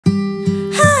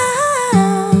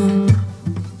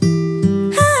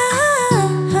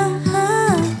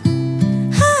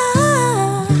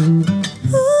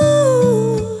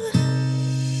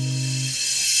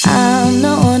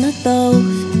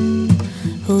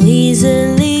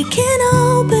easily can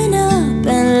open up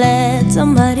and let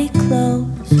somebody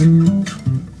close.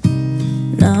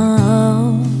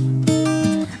 No,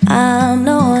 I'm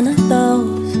not one of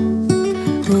those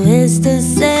who is the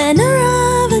center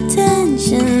of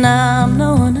attention. I'm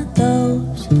not one of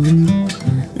those.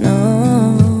 No.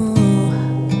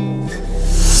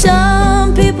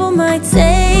 Some people might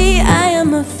say I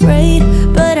am afraid,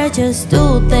 but I just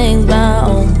do things my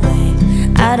own way.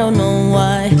 I don't know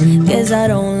why, guess I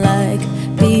don't like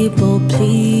people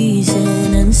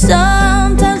pleasing. And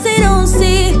sometimes they don't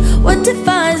see what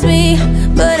defines me,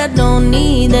 but I don't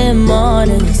need them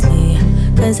honestly,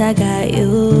 cause I got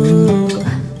you.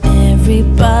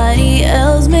 Everybody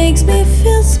else makes me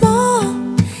feel small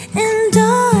and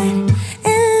odd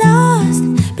and lost,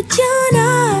 but you're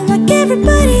not like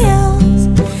everybody else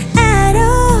at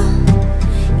all.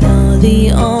 You're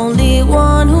the only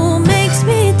one who makes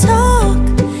me talk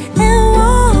and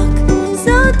walk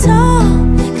so tall,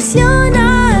 cause you're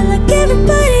not like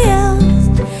everybody else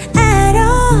at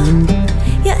all.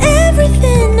 You're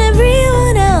everything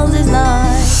everyone else is not.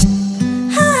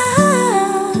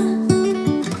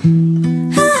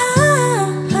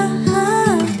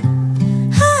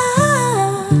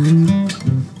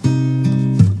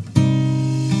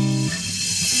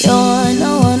 You're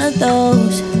not one of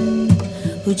those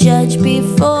who judge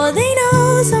before they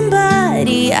know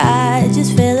somebody. I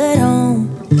just feel at home.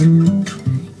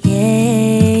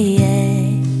 Yeah, yeah.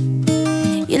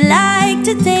 You like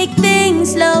to take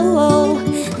things slow,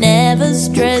 never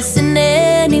stressing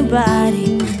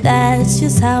anybody. That's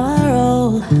just how I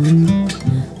roll.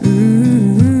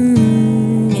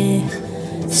 Yeah.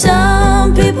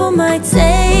 Some people might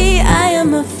say I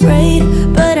am afraid,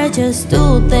 but I just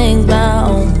do things my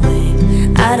own way.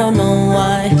 I don't know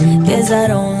why, guess I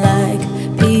don't like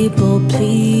people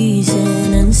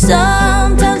pleasing. And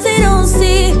sometimes they don't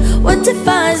see what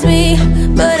defines me,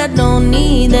 but I don't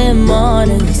need them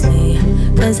honestly,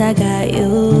 cause I got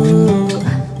you.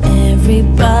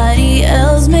 Everybody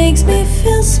else makes me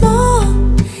feel small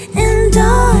and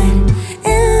odd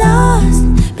and lost,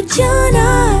 but you're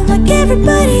not like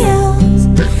everybody else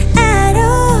at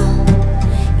all.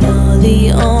 You're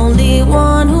the only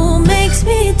one who makes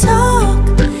me talk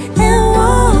and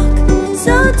walk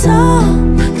so tall,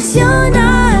 cause you're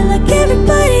not like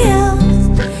everybody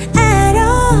else at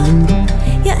all.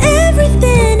 You're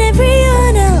everything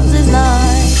everyone else is not.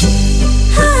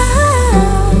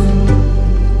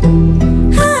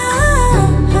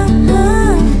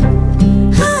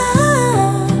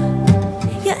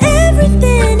 You're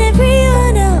everything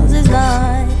everyone else is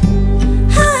not.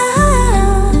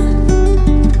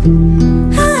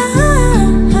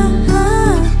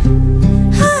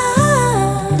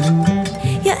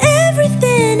 You're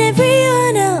everything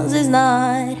everyone else is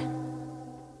not.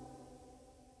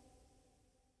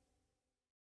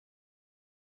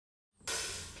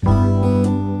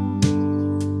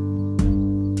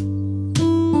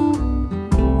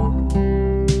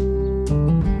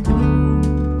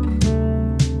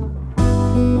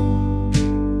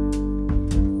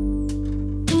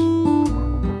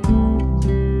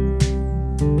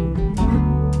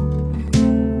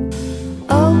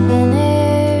 Open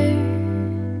air,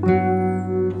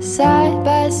 side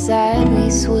by side we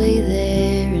sway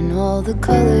there in all the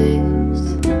colors.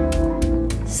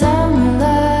 Summer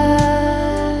love,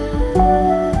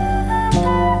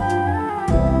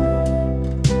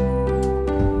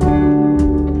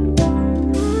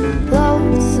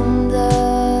 lonesome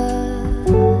dove,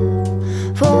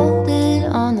 folded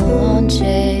on the lawn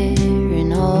chair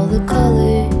in all the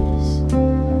colors.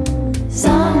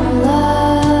 Summer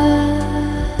love,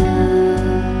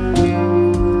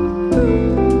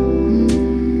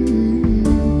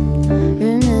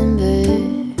 remember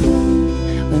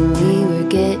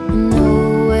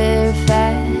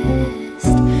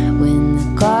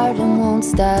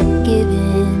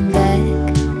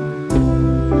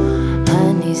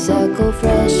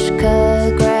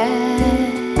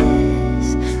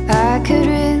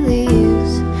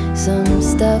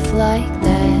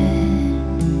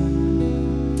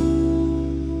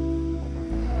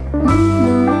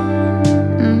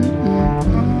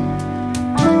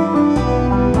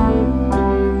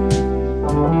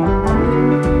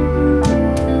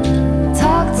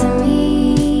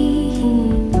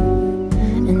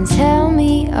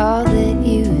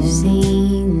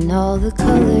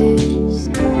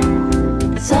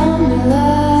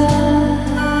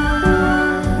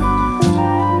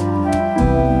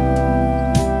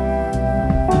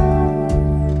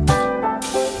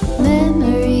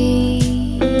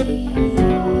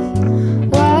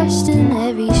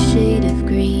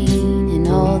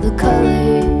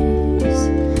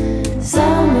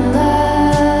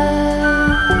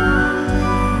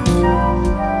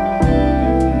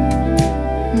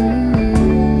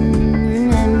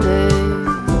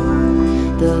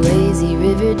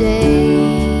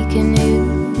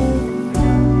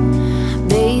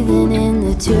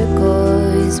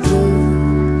turquoise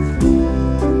blue,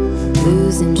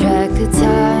 losing track of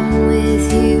time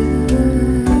with you.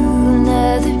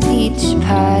 Another peach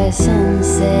pie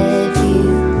sunset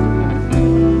view,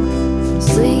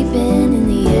 sleeping in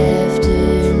the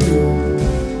afternoon.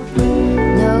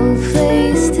 No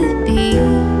place to be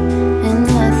and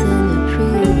nothing to prove.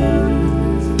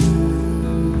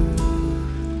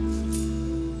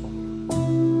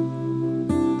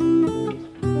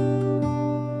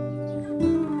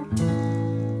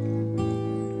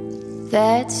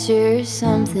 That's sure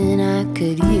something I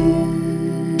could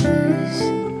use.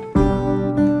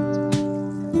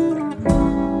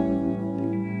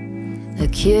 A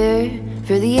cure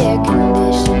for the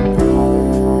air-conditioned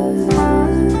blues.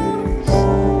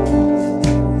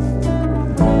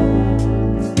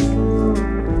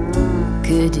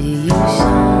 Could do you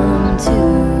some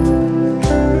too.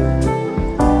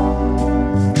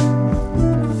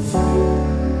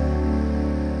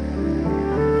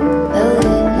 A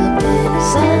little bit of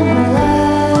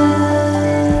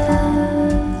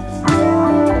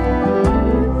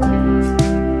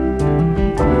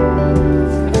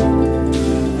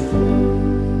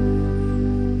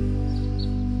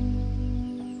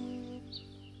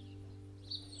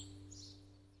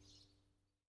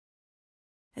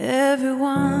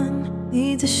Everyone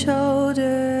needs a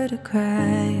shoulder to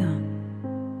cry on.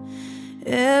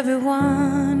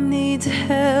 Everyone needs a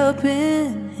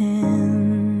helping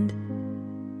hand.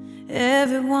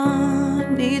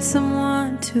 Everyone needs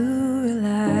someone to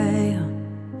rely on.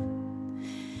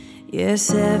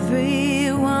 Yes,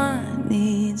 everyone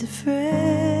needs a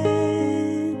friend.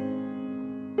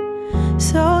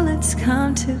 So let's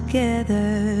come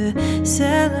together,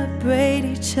 celebrate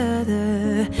each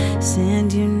other,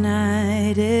 stand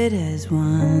united as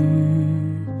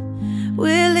one.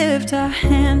 We lift our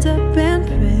hands up and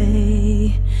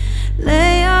pray,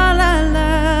 lay all our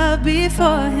love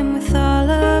before Him with all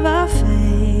of our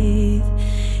faith.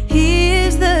 He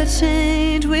is the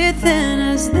change within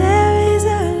us, there is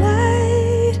a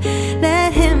light.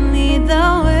 Let Him lead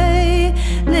the way,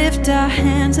 lift our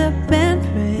hands up and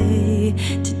pray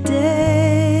today.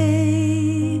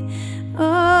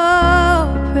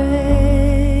 Oh,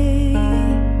 pray.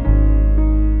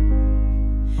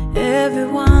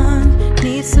 Everyone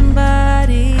needs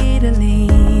somebody to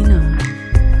lean on.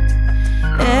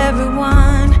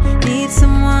 Everyone needs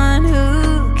someone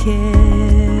who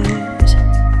cares.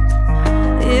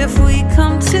 If we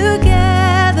come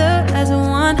together as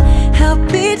one,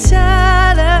 help each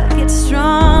other get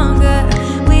stronger,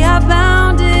 we are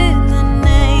bound in the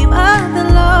name of the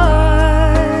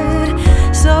Lord.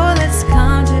 So let's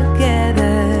come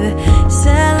together,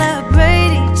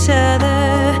 celebrate each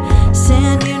other,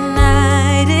 stand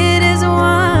united as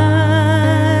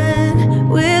one.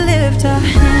 We lift our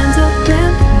hands up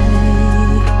and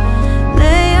pray,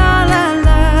 lay all our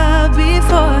love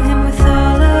before Him with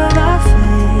all of our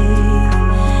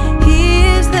faith. He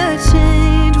is the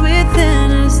change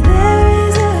within us, there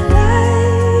is a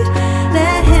light.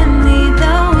 Let Him lead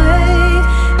the way,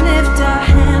 lift our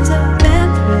hands up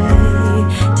and pray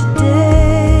today.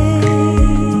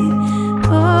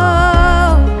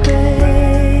 Oh, pray.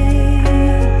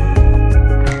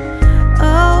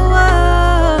 Oh,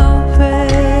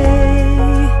 pray.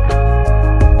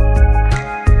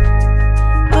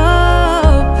 Oh,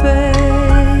 pray.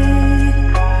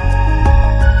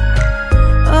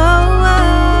 Oh,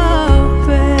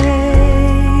 pray.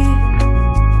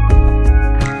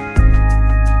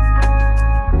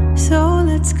 So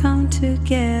let's come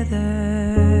together.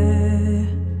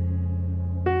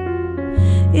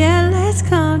 Yeah, let's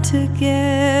come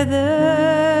together.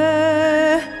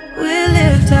 We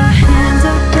lift our hands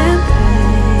up and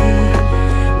pray,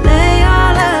 lay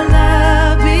all our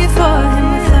love before Him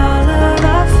with all of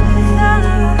our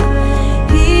faith.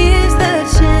 He is the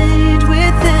change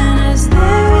within us,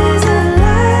 there is a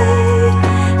light.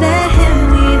 Let Him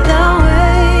lead the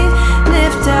way,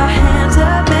 lift our hands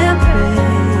up and pray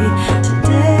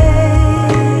today.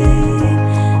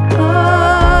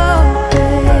 Oh,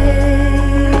 pray.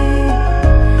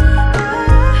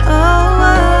 Oh,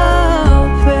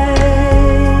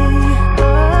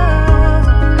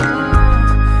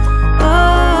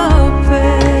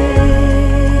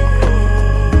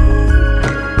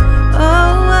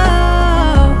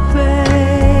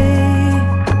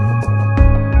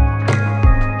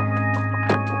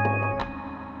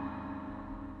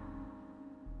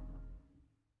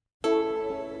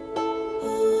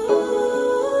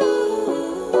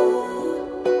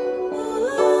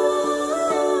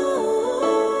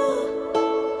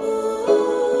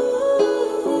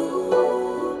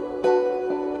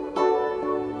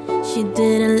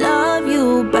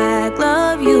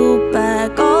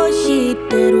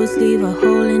 leave a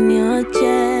hole in your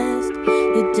chest.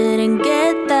 You didn't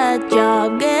get that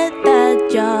job,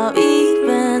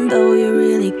 even though you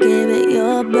really gave it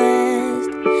your best.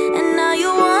 And now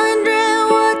you're wondering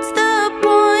what's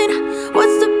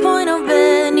the point of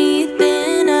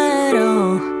anything at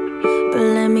all. But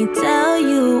let me tell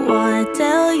you what,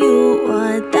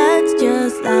 that's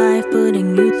just life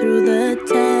putting you through the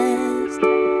test.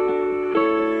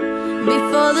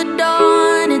 Before the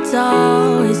dawn, it's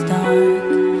always dark.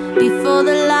 Before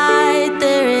the light,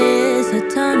 there is a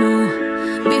tunnel.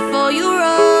 Before you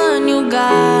run, you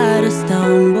gotta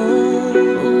stumble.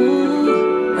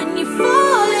 Ooh. When you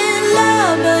fall in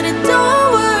love, but it don't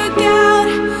work out.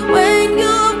 When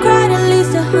you've cried at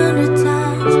least 100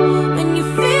 times. When you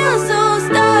feel so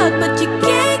stuck, but you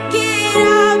can't get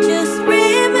out. Just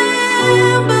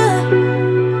remember,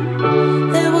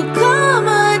 there will come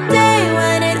a day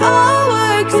when it all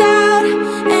works out,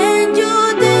 and you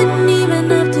didn't even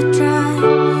have to try.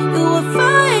 You will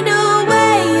find a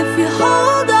way if you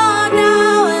hold on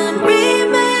now, and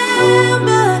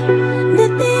remember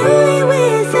that the only way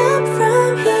is up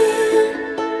from here.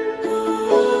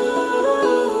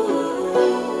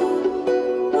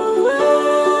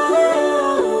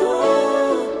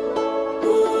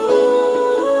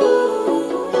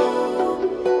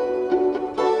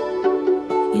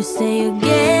 You say you're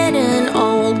getting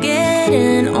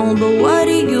old, but what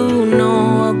do you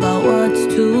know about what's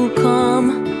to come?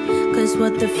 'Cause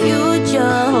what the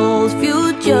future holds,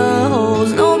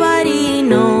 nobody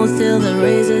knows till the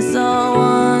race is all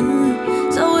won.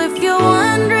 So if you're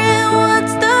wondering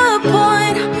what's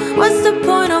the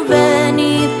point of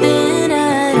anything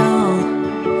at all,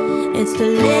 it's to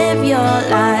live your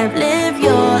life,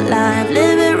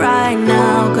 live it right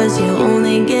now, 'cause you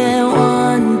only get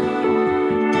one.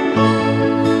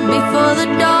 Before the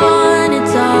dawn,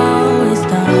 it's always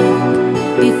dark.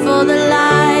 Before the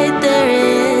light, there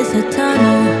is a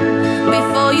tunnel.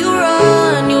 Before you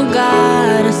run, you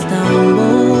gotta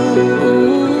stumble.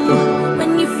 Ooh.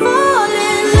 When you fall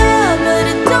in love, but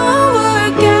it don't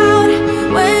work out.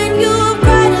 When you've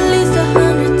cried at least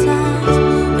 100 times.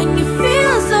 When you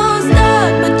feel so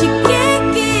stuck, but you can't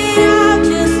get out.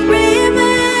 Just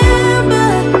remember,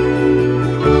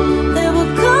 there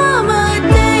will come a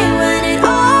day when it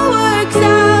all works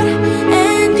out,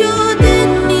 and you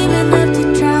didn't even have to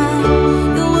try.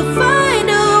 You will find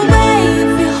a way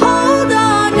if you hold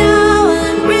on now,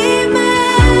 and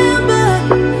remember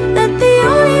that the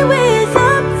only way is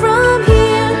up from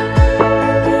here.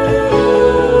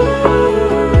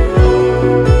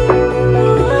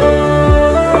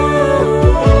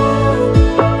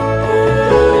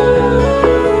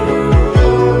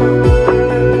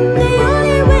 The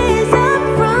only way is up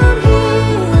from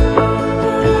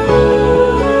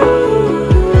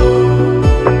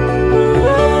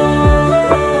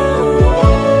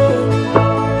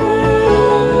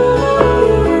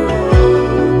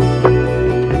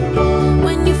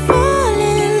When you fall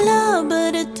in love,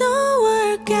 but it don't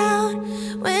work out.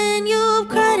 When you've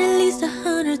cried at least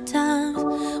 100 times.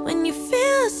 When you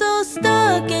feel so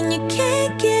stuck and you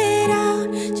can't get out.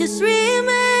 Just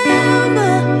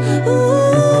remember,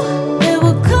 ooh, there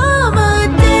will come a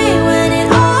day when it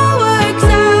all works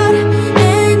out,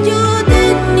 and you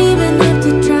didn't even have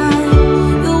to try.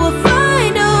 You will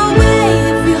find a way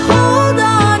if you hold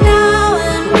on now,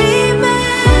 and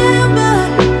remember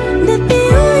that the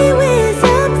only way is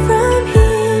up from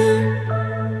here.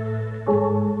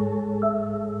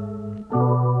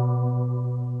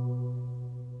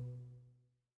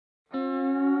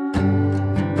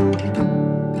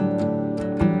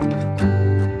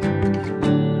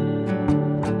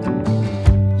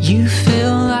 You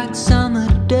feel like summer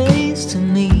days to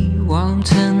me, warm,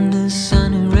 tender,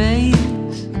 sunny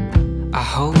rays. I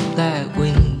hope that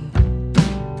we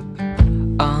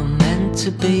are meant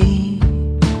to be.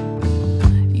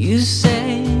 You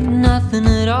say nothing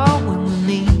at all when we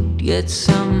meet, yet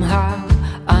somehow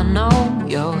I know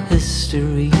your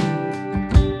history.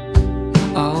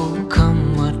 Oh, come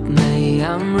what may,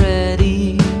 I'm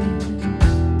ready.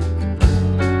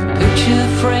 Picture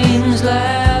frames,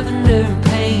 lavender and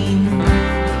pain,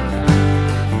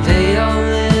 they all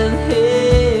live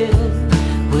here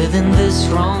within this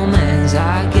romance.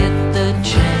 I get the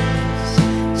chance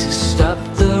to stop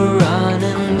the run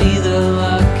and be the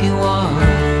lucky one.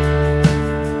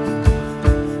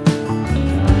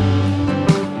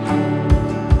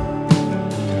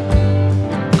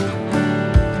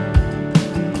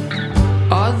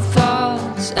 Odd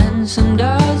thoughts and some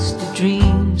dusty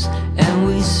dreams, and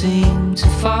we seem to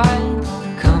find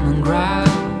common ground.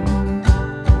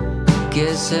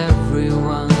 Guess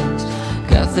everyone's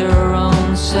got their own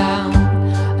sound.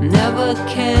 Never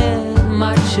cared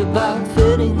much about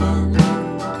fitting in,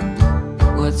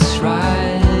 what's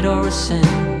right or a sin.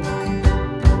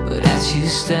 But as you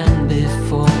stand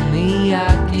before me,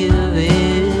 I give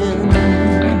in.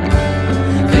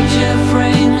 Picture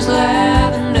frames,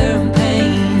 lavender and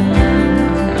pain,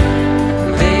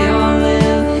 they all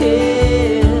live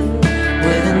here.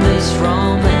 Within this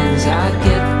romance I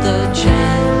get the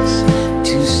chance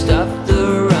to stop the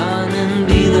run and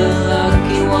be the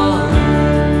lucky one.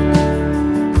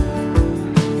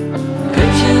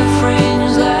 Picture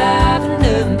frames,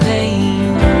 lavender and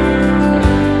pain,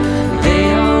 they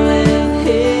all live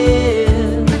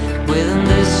here. Within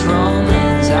this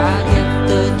romance I get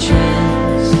the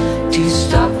chance to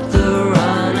stop the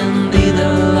run and be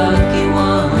the lucky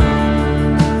one.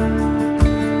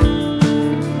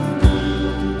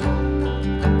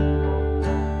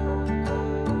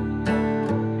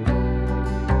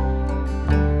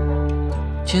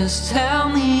 Just tell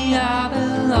me I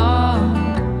belong.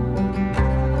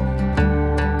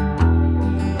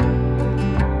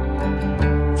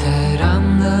 That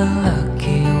I'm the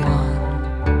lucky one.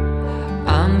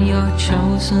 I'm your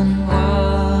chosen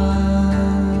one.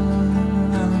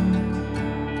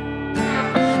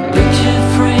 Picture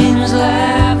frames,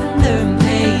 lavender and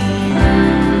pain,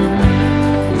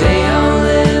 they all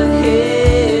live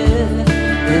here.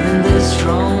 Within this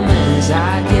romance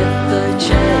I get the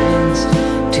chance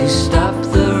to stop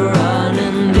the run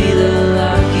and be the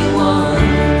lucky one.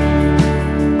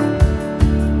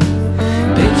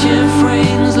 Picture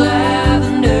frames,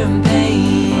 lavender and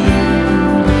pain,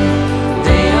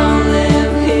 they all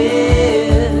live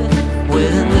here.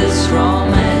 Within this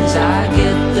romance I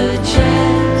get the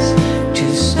chance to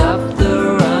stop the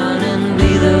run and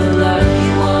be the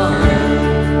lucky one.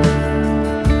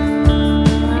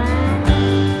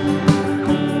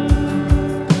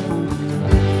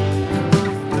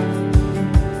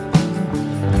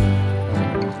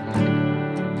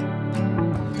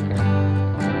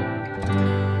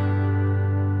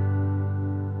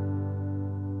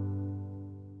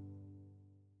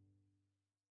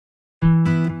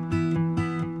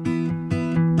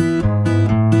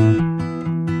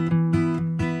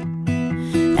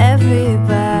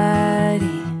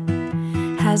 Everybody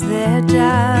has their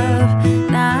job,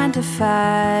 9 to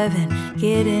 5, and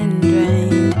getting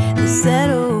drained. They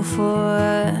settle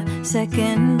for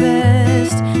second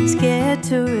best, scared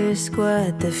to risk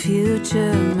what the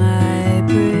future might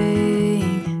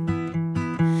bring.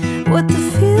 What the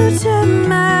future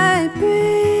might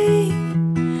bring.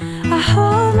 I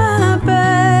hold my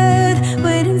breath,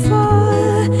 waiting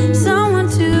for someone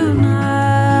to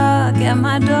knock at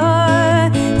my door,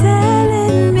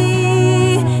 telling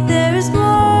me there is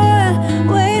more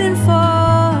waiting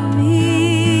for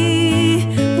me.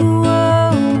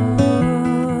 Whoa.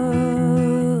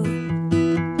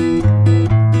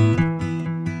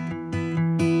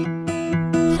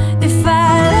 If I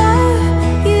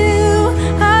love you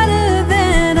harder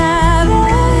than I've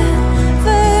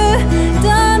ever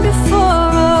done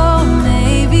before, oh,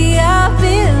 maybe I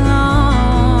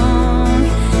belong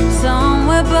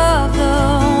somewhere above the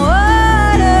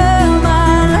water.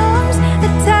 My lungs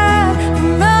are tired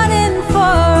from running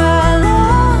for a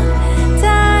long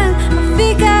time. My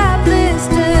feet got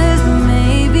blisters, but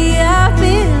maybe I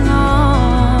belong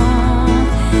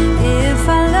if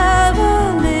I love a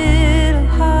little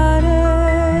harder.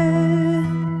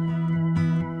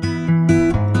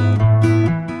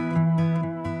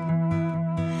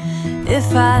 If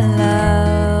I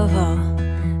love all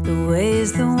the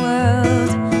ways the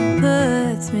world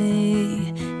puts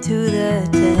me to the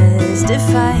test,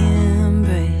 if I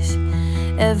embrace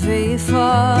every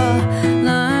fall,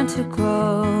 learn to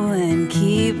grow and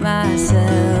keep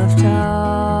myself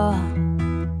tall,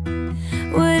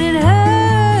 would it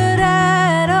hurt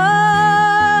at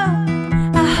all?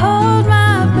 I hold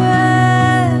my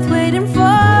breath, waiting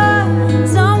for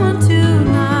someone to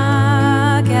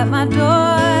knock at my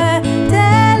door,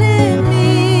 telling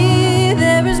me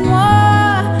there is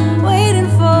more waiting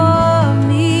for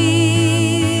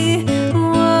me.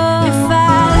 Whoa. If I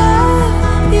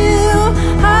love you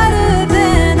harder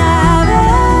than I've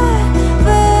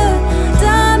ever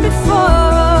done before,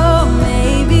 oh,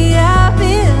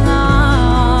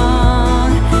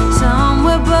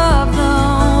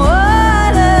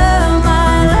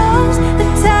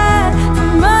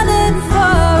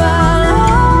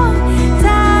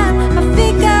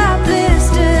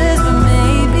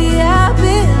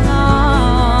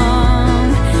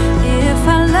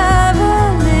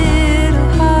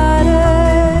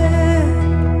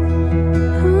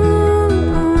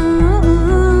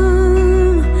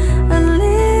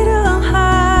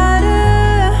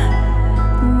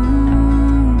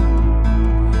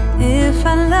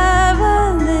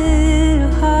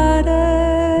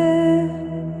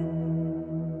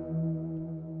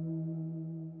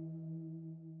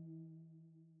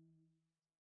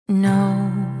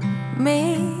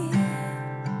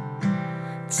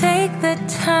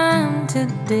 to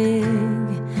dig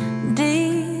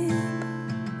deep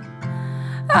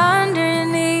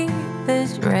underneath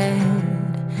this red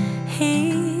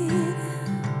heat.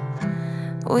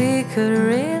 We could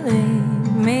really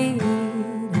meet.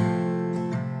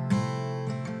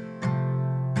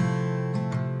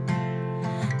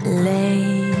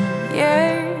 Layers,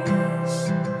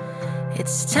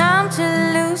 it's time to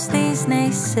lose these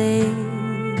naysayers.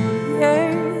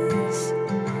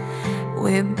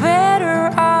 We're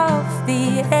better off,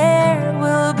 the air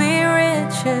will be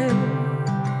richer,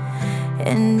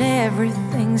 and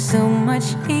everything's so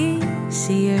much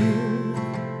easier.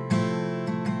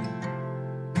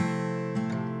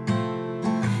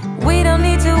 We don't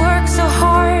need to work so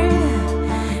hard,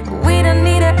 we don't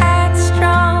need to act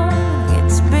strong.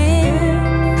 It's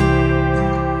been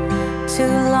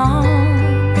too long.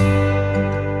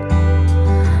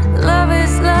 Love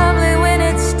is lovely when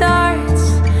it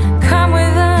starts. Come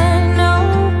with an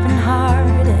open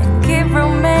heart and give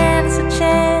romance a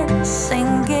chance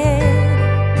and get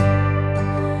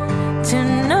to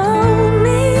know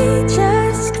me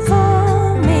just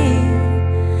for me.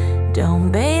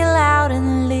 Don't bail out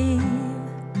and leave.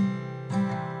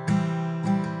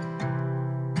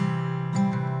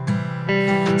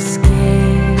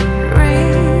 Scary,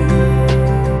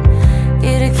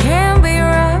 it can be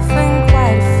rough and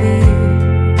quite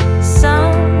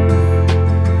fearsome,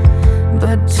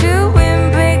 but to win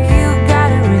big you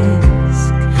gotta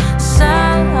risk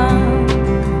some,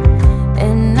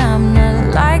 and I'm not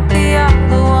like the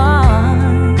other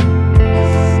ones,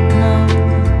 no.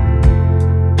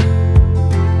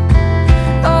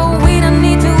 Oh, we don't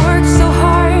need to work so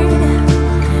hard,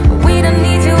 we don't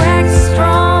need to act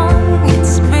strong.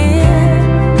 It's been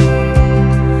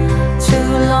too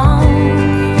long.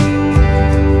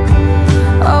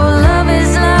 Oh, love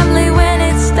is lovely when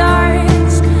it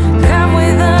starts. Come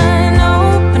with an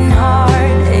open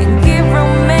heart and give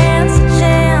romance a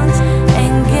chance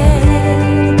and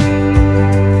get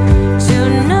to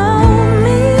know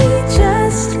me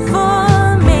just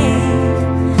for me.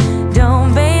 Don't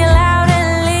bail out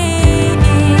and leave.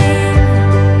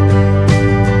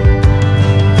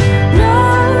 No,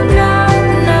 no,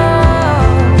 no.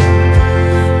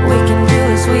 We can do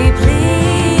as we please.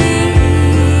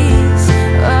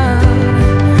 Oh,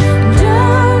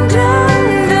 don't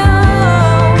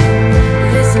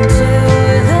listen to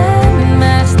them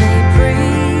as they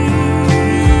preach.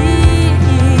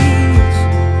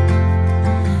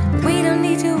 We don't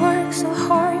need to work so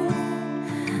hard,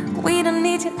 we don't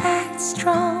need to act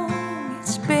strong.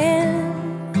 It's been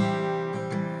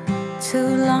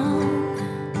too long.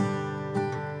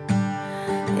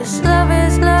 Yes, love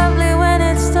is lovely when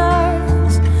it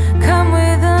starts. Come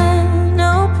with an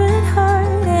open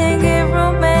heart and give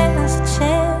romance a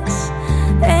chance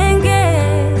and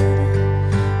get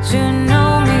to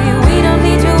know me. We don't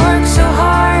need to work so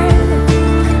hard,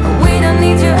 we don't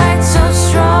need to act so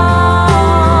strong.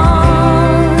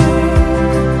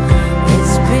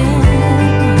 It's been,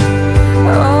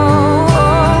 oh,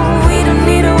 we don't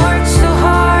need to work so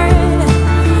hard,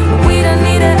 we don't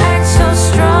need to act so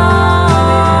strong.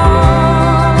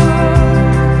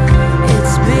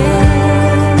 It's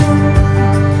been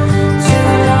too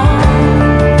long.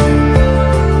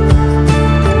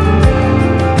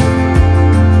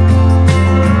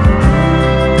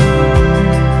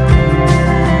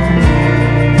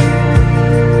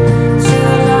 Too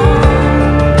long.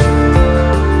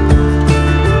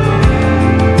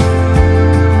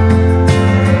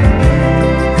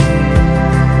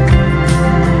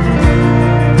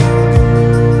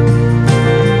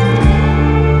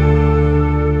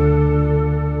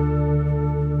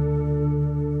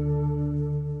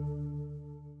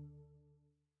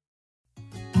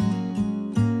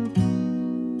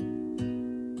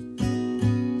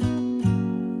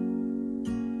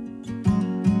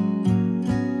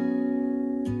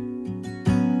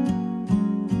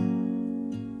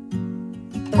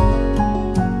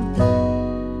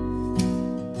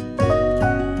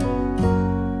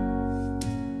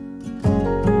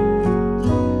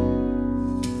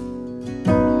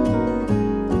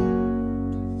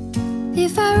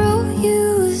 If I wrote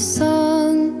you a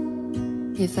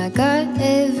song, if I got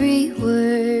every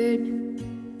word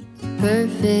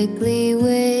perfectly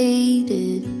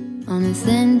weighted on a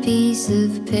thin piece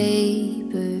of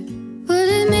paper, would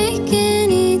it make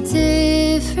any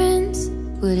difference?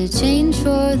 Would it change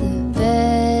for the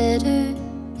better?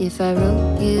 If I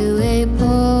wrote you a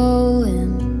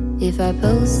poem, if I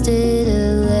posted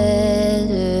a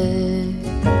letter?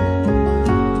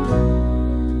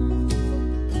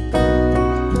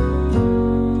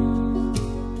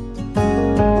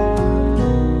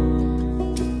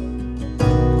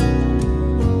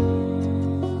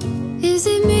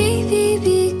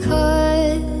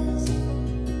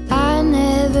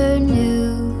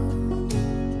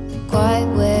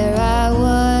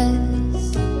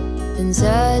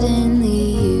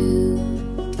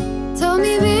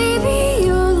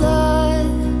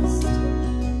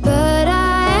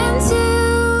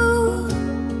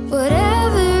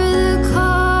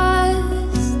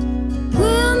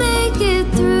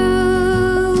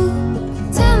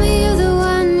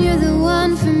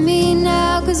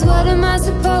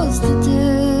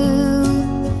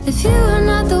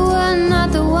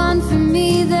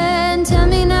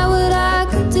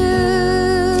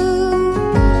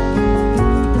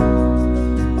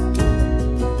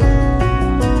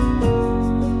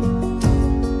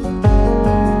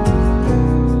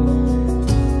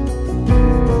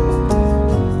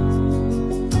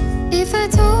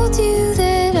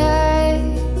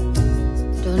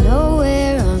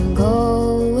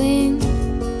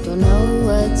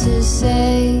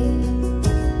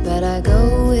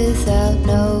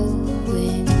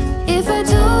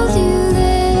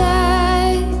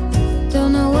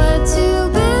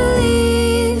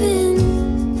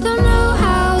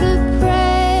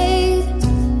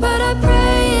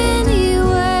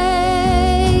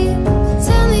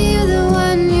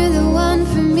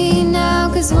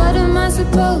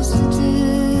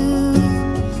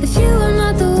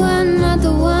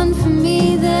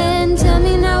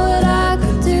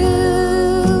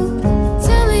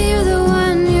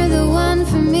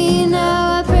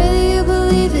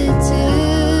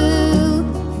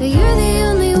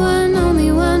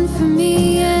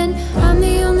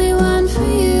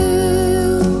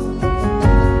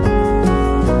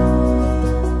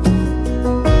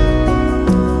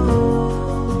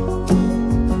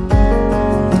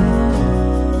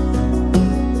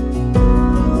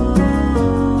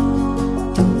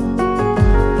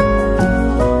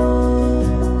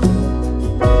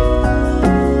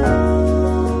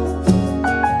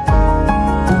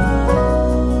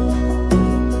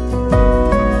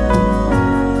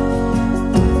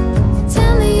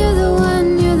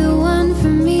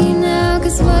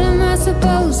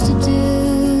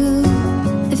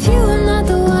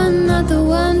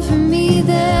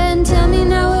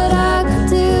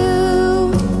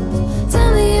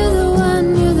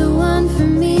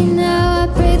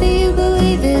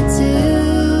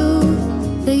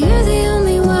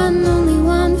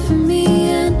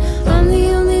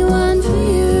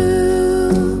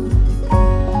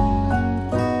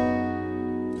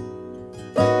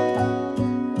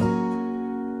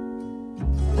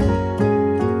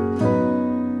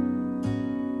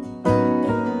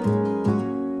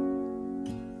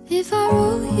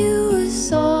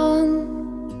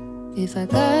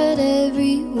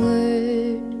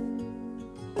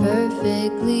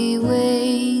 perfectly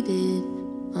weighted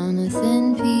on a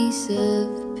thin piece of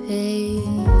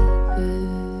paper.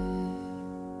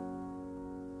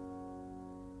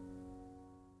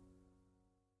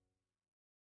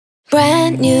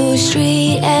 Brand new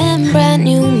street and brand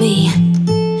new me,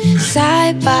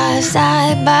 side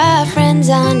by friends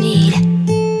I need.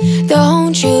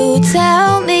 Don't you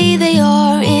tell me that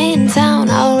you're in town,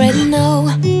 I already know,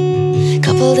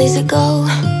 couple days ago.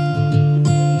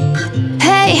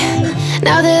 Hey,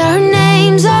 now that our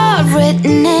names are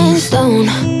written in stone,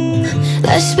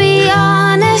 let's be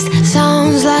honest,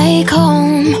 sounds like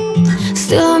home.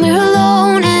 Still I'm here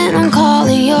alone and I'm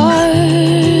calling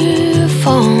your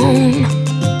phone.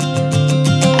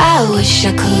 I wish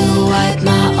I could wipe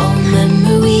my own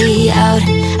memory out.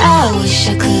 I wish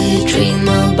I could dream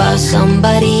about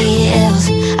somebody else.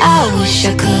 I wish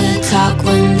I could talk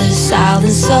when the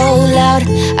silence so loud.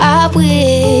 I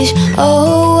wish,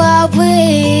 oh I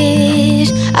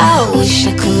wish. I wish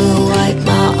I could wipe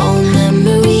my own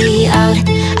memory out.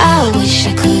 I wish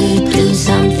I could do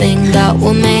something that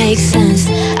will make sense.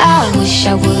 I wish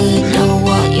I would know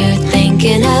what you're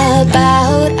thinking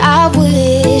about. I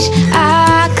wish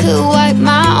I could wipe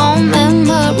my own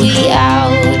memory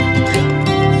out.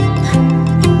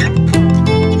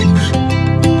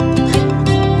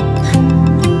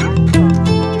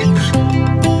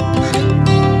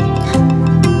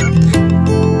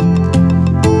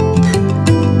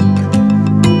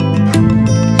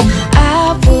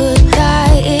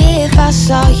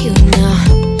 Saw you now.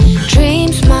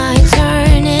 Dreams might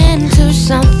turn into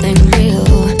something real.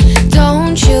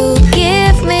 Don't you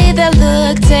give me that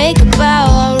look, take a bow,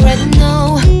 already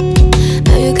know.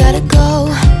 Now you gotta go.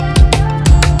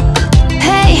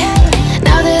 Hey,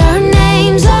 now that our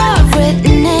names are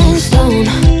written in stone,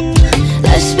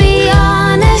 let's be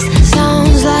honest,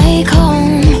 sounds like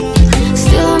home.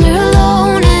 Still I'm here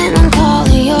alone and I'm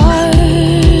calling your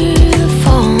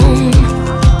phone.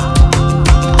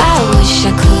 I wish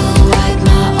I could wipe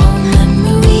my own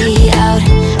memory out.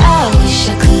 I wish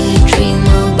I could dream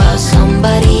about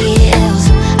somebody else.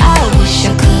 I wish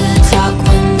I could talk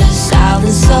when the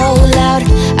silence so loud.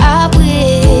 I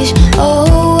wish,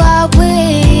 oh I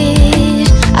wish.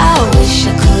 I wish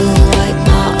I could wipe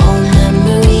my own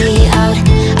memory out.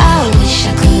 I wish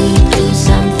I could do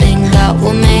something that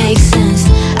will make sense.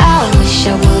 I wish I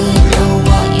would know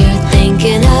what you're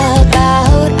thinking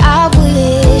about. I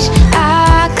wish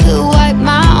I could wipe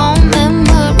my own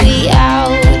memory out.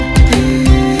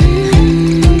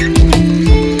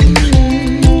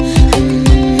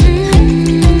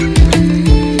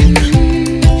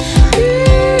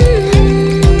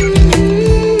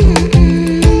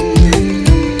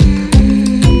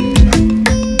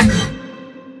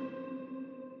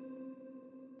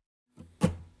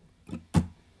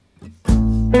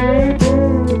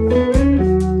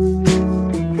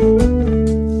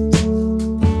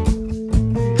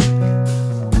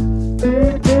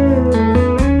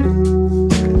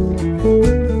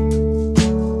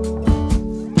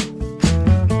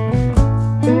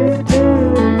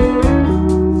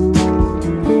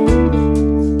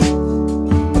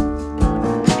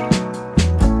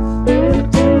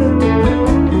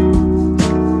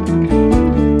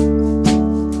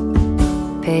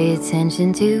 Pay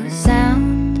attention to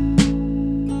sound,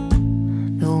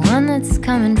 the one that's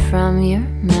coming from your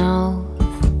mouth.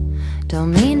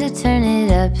 Don't mean to turn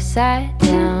it upside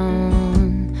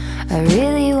down, I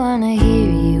really wanna hear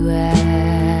you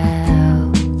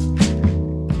out.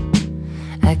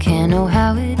 I can't know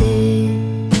how it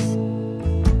is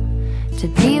to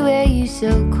be where you so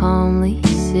calmly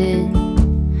sit.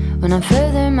 When I'm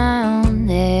further my own,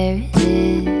 there it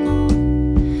is,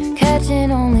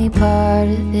 catching only part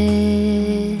of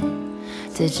it.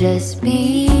 To just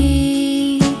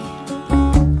be,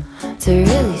 to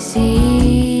really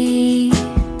see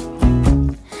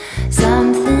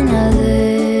something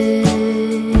other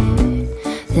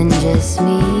than just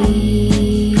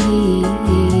me.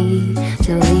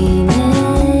 To lean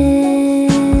in,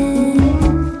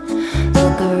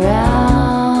 look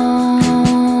around,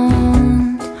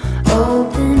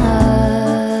 open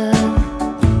up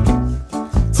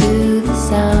to the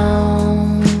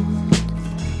sound.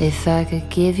 If I could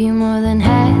give you more than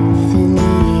half an ear,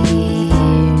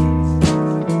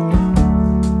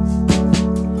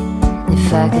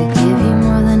 if I could give you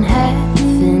more than half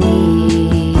an ear.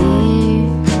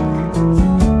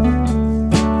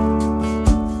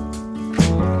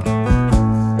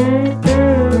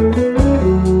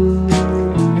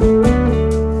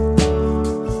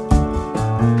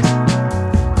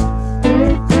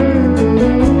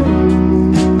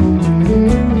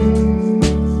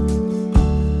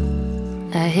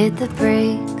 I hit the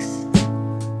brakes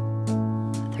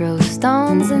throw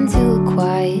stones into a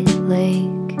quiet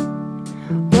lake.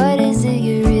 What is it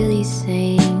you're really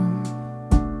saying?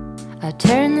 I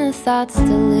turn the thoughts to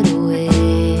little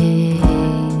waves.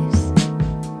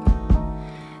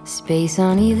 Space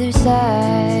on either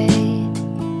side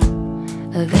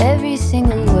of every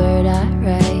single word I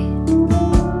write.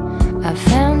 I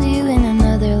found you in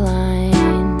another line.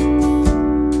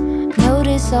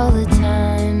 Notice all the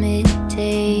time it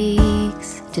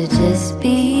takes to just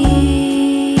be,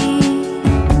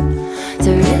 to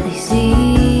really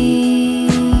see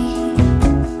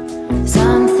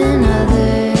something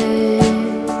other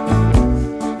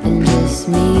than just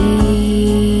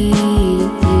me.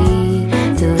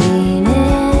 To lean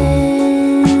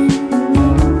in,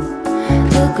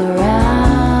 look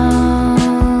around,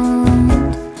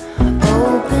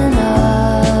 open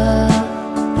up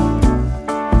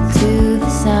to the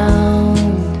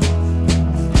sound.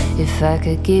 If I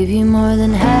could give you more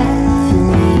than half an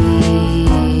ear,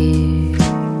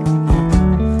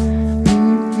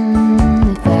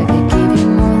 if I could give you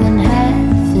more than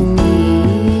half an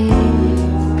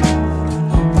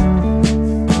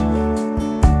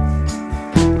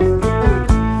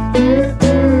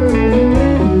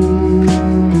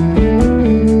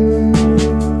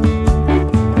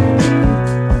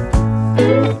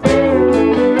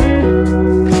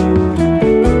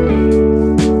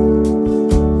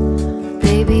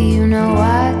Baby, you know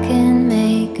I can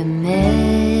make a mess.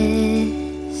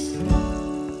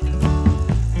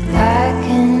 I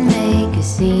can make a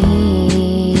scene.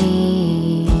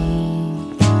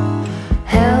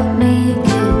 Help me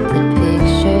get the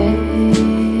picture.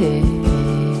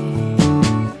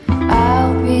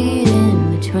 I'll read in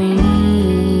between.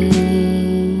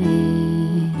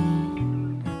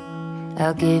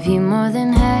 I'll give you more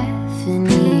than half an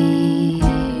ear.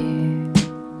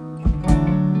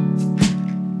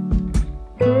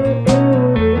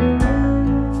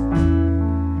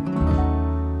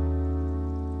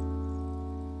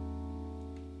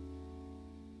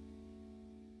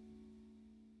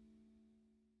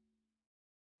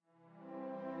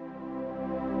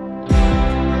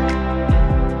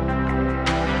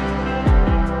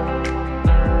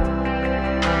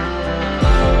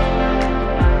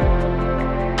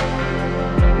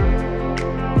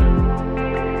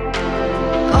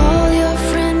 All your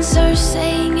friends are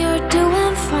saying you're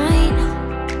doing fine,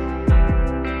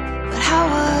 but how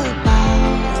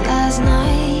about last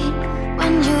night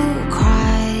when you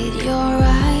cried your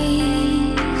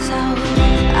eyes out?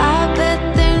 I bet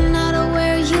they're not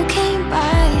aware you came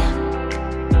by,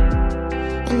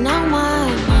 and now my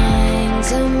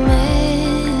mind's a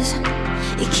mess.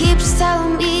 It keeps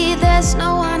telling me there's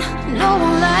no one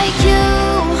like you.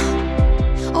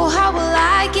 Oh, how will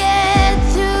I get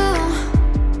through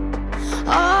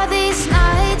all these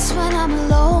nights when I'm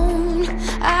alone?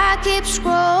 I keep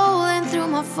scrolling through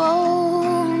my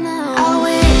phone now. I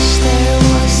wish there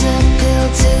was a pill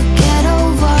to get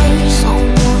over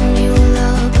someone you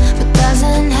love, but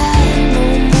doesn't have no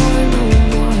more, no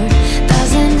more.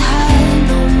 Doesn't have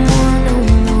no more, no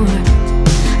more.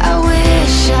 I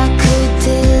wish I could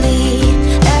delete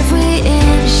every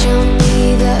inch of me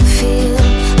that feel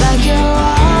like you're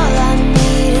all I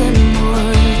need and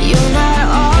more. You're not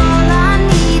all I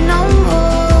need no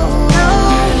more. No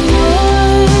more,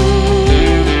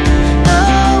 no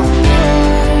more,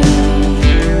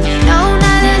 no,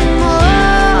 not anymore.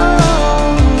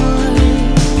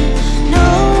 No,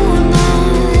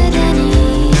 not any.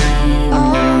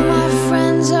 All my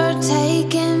friends are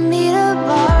taking me to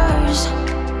bars,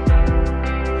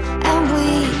 and we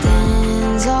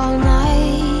dance all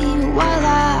night while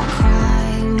I cry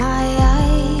my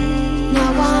eyes.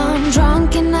 Now I'm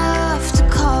drunk enough to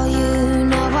call you.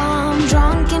 Now I'm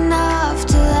drunk enough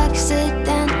to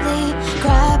accidentally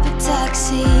grab a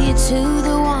taxi to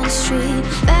the one street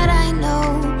that I know.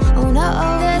 Oh no,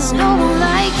 there's no one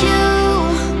like you.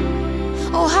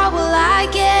 Oh, how will I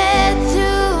get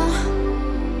through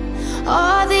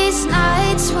all these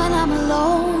nights when I'm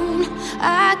alone?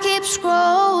 I keep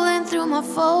scrolling through my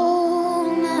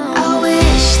phone now. I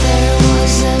wish there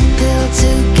was a pill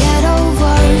to get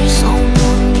over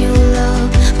someone you love,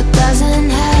 but doesn't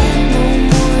have no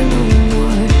more, no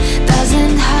more.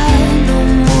 Doesn't have no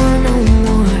more, no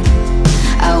more.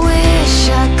 I wish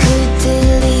I could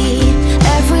delete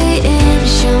every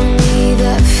inch of me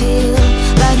that feel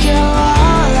like you're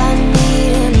all I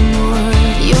need and more.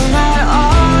 You're not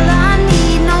all I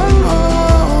need no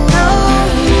more. No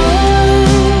more,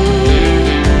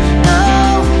 no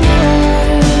more,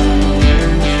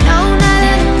 no, not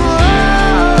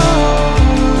anymore.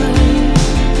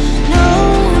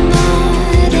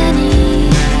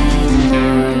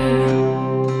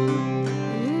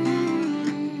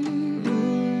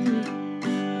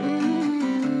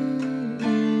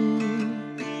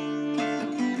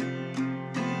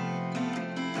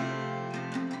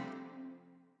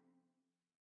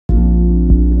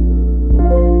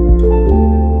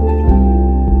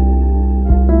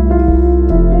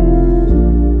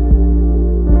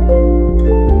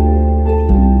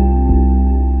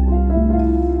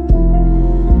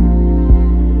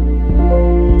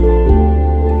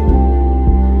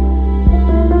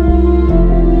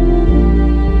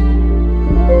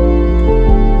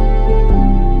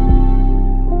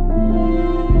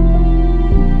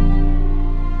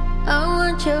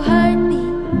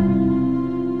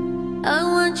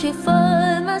 you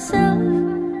for myself,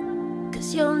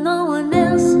 'cause you're no one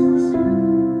else's.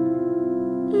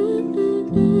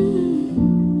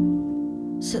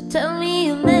 So tell me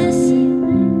you miss it,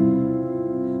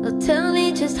 or tell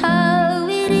me just how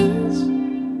it is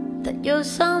that you're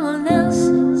someone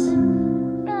else's.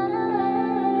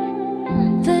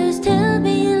 First tell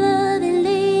me you love and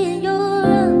lay in your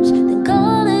arms, then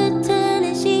call her, tell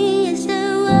her she is the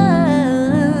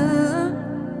one.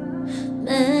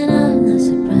 Man, I'm not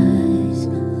surprised.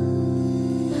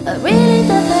 I really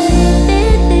thought that you'd be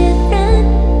different,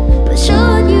 but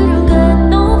sure you don't got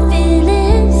no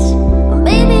feelings. Or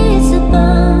maybe it's a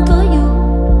bum for you,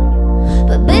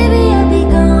 but baby I'll be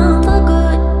gone for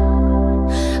good.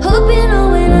 Hope you know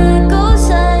when I go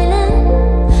silent,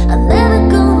 I'm never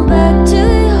going back to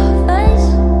your face.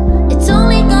 It's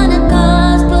only gonna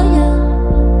cost for you,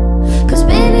 'cause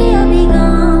baby I'll be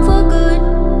gone for good.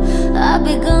 I'll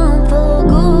be gone for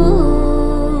good.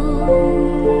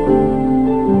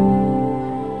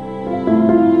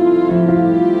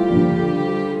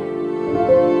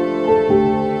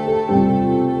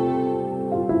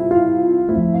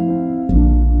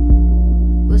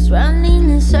 Was running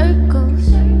in circles,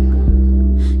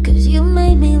 'cause you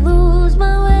made me lose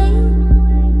my way.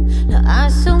 Now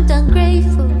I'm so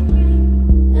ungrateful.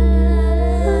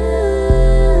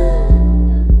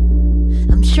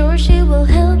 I'm sure she will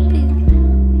help you,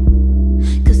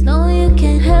 'cause no you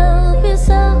can't help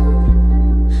yourself.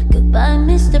 Goodbye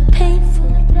Mr.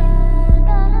 Painful.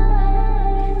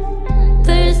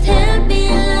 First help me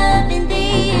love and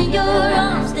day in your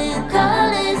arms, then call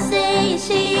and say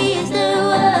she is the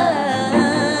one.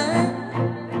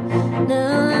 No,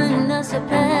 I'm not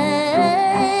surprised.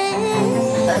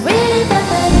 I really thought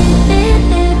that it'd be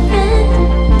different,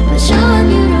 but sure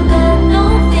you don't got no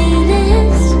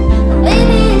feelings. Or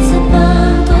maybe it's a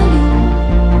fun for you,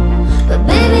 but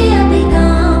baby I'll be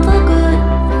gone for good.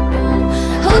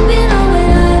 Hope you know when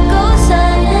I go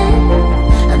silent,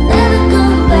 I'm never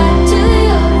going back to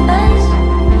your face.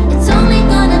 It's only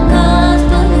gonna cost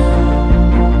for you,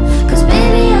 'cause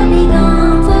baby I'll be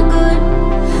gone for good.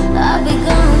 I'll be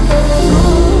gone for good.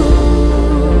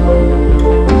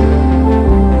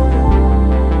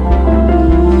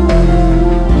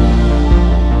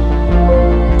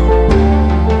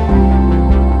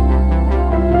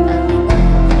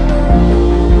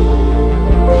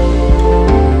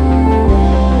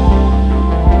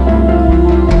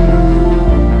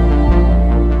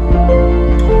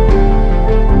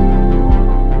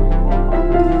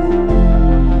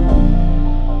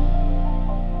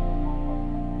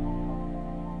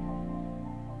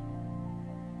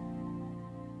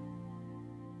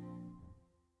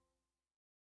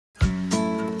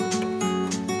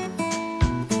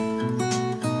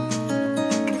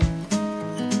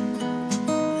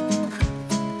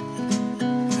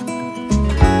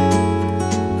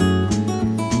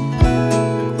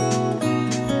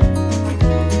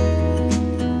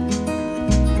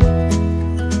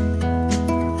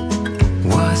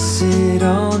 Was it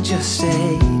all just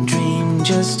a dream,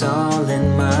 just all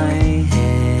in my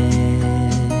head?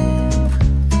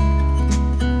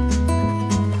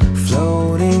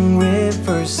 Floating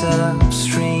rivers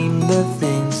upstream, the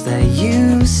things that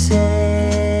you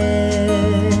said.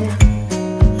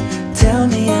 Tell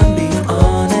me and be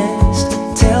honest,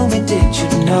 tell me did you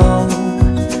know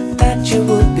that you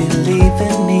would be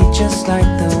leaving me just like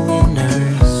the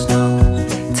winners know?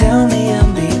 Tell me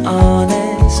and be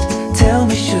honest, tell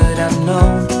me should I've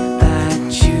known that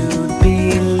you'd be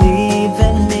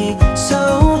leaving me so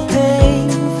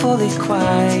painfully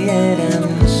quiet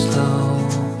and slow.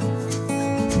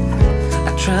 I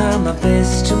try my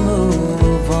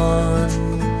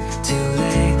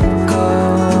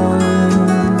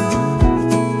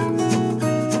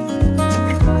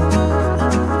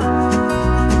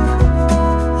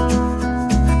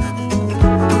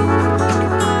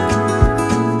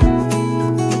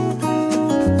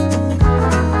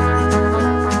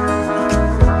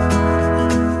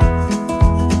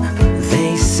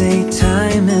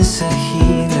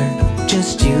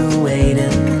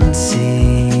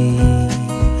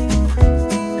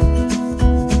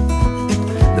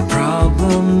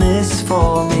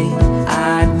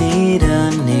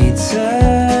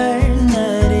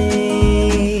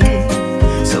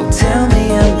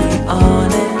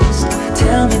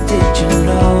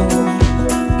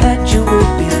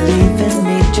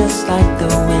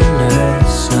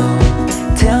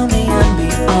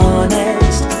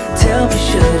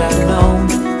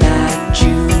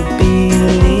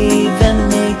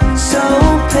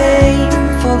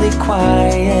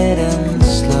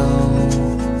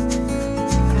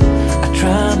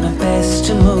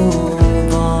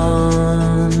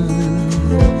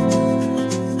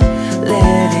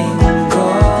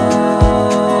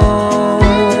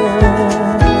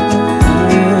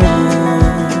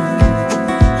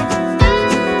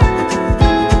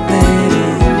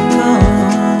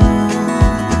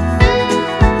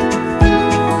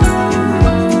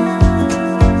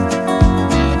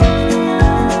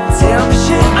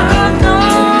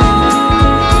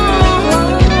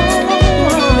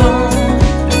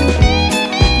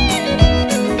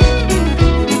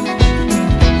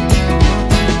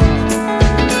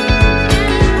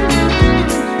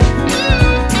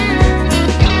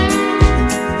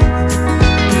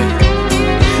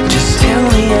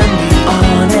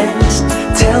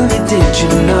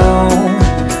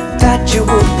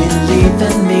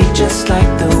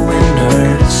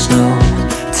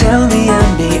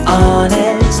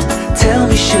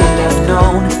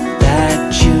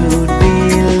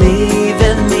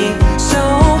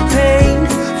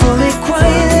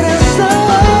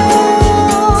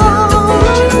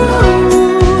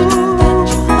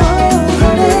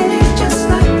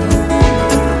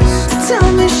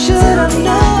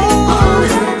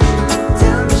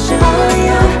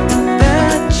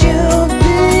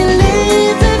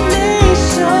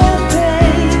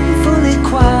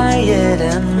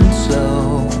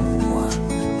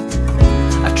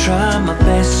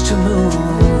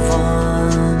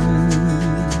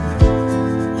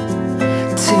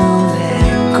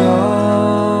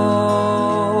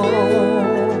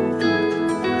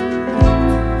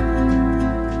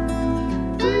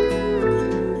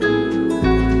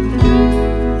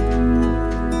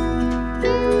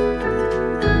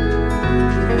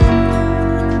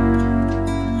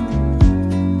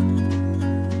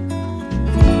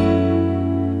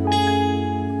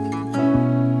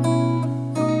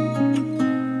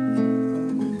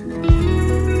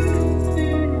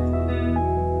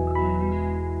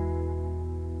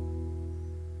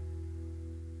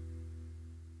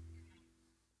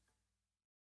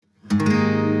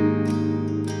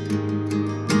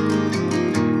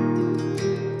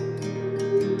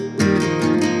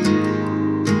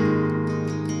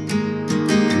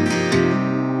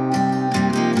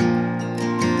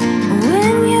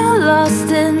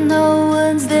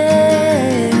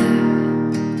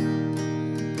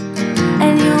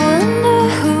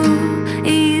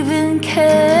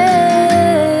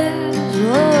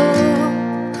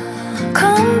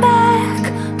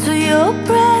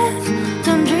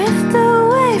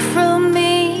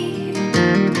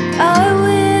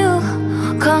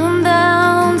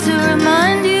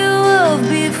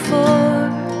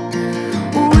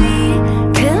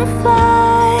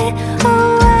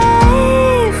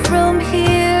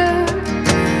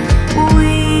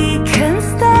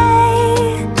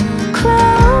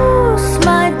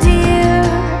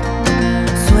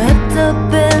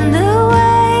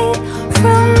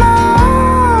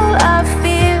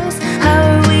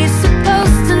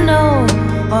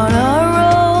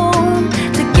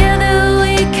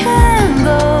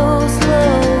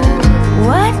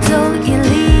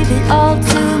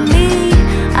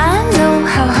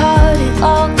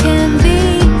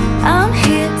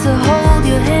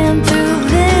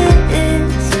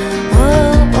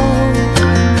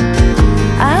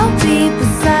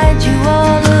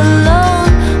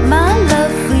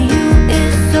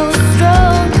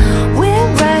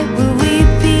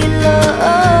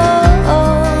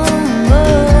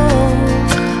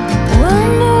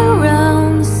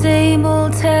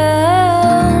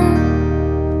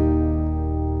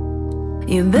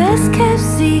Your best kept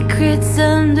secrets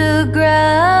underground.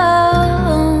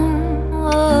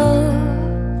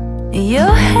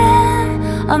 Your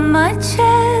hand on my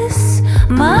chest,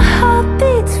 my heart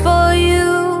beats for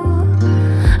you.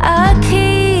 I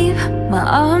keep my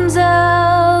arms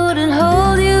out and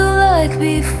hold you like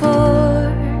before.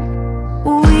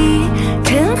 We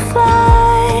can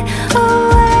fly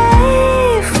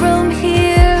away from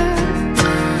here.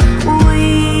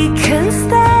 We can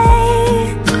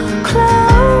stay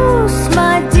close,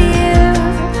 my dear.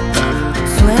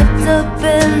 Swept up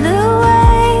and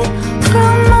away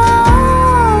from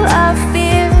all our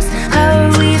fears. How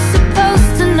are we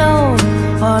supposed to know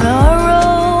on our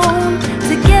own?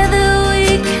 Together we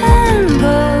can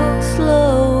go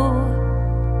slow.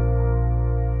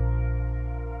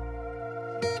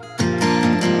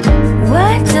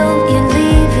 Why don't you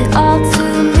leave it all to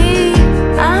me?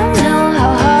 I know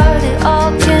how hard it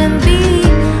all can be.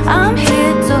 I'm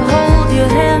here to hold your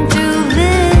hand through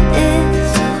this.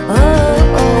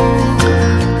 Oh, oh.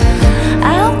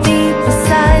 I'll be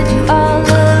beside you all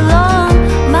along.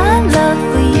 My love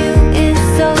for you is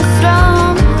so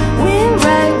strong. We're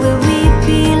right where we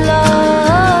belong.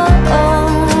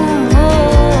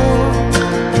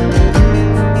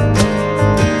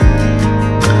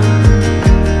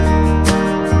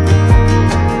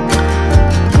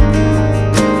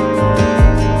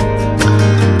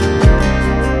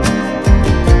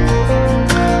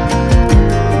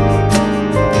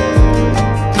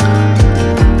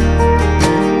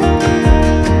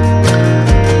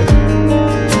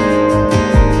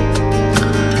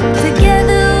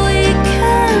 Together we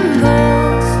can go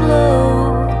slow.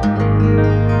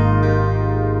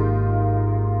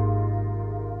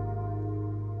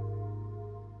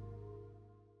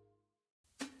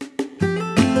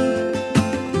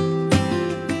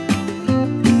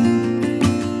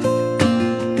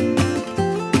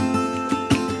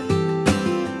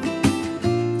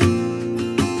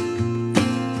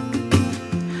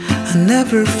 I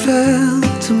never felt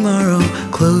tomorrow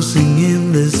closing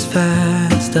in this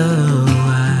fast. Oh,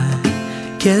 I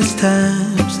guess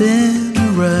time's in a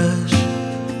rush.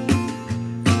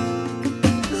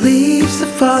 Leaves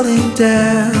are falling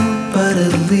down, but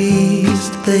at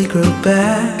least they grow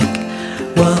back.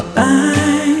 While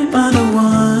I'm on a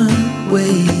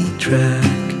one-way track.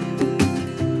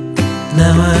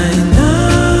 Now I know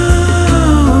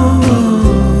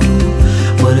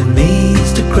what it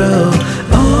means to grow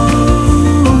old.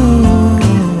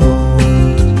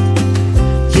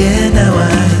 Yeah, now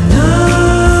I know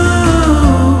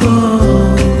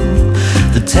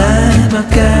the time I've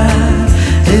got,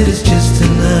 it is just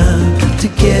enough to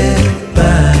get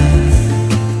by.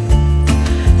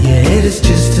 Yeah, it is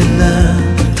just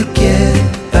enough to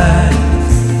get by.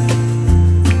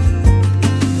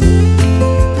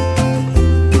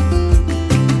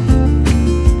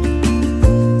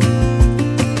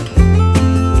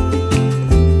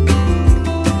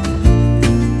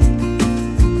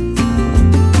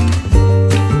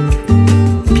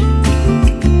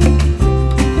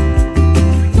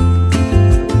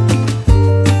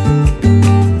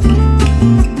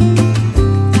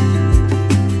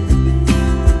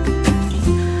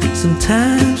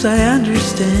 Sometimes I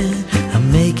understand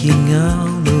I'm making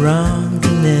all the wrong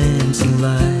demands in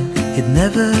life. It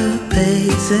never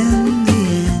pays in the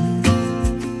end,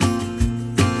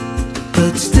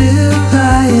 but still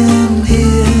I am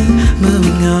here,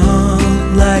 moving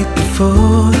on like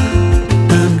before.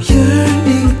 I'm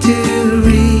yearning to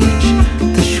reach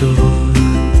the shore.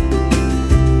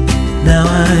 Now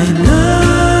I know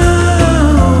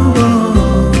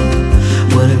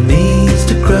what it means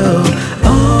to grow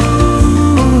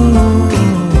old.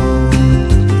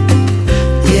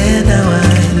 Yeah, now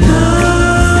I know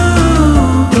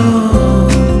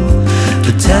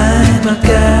the time I've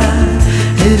got,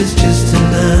 it is just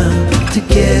enough to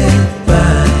get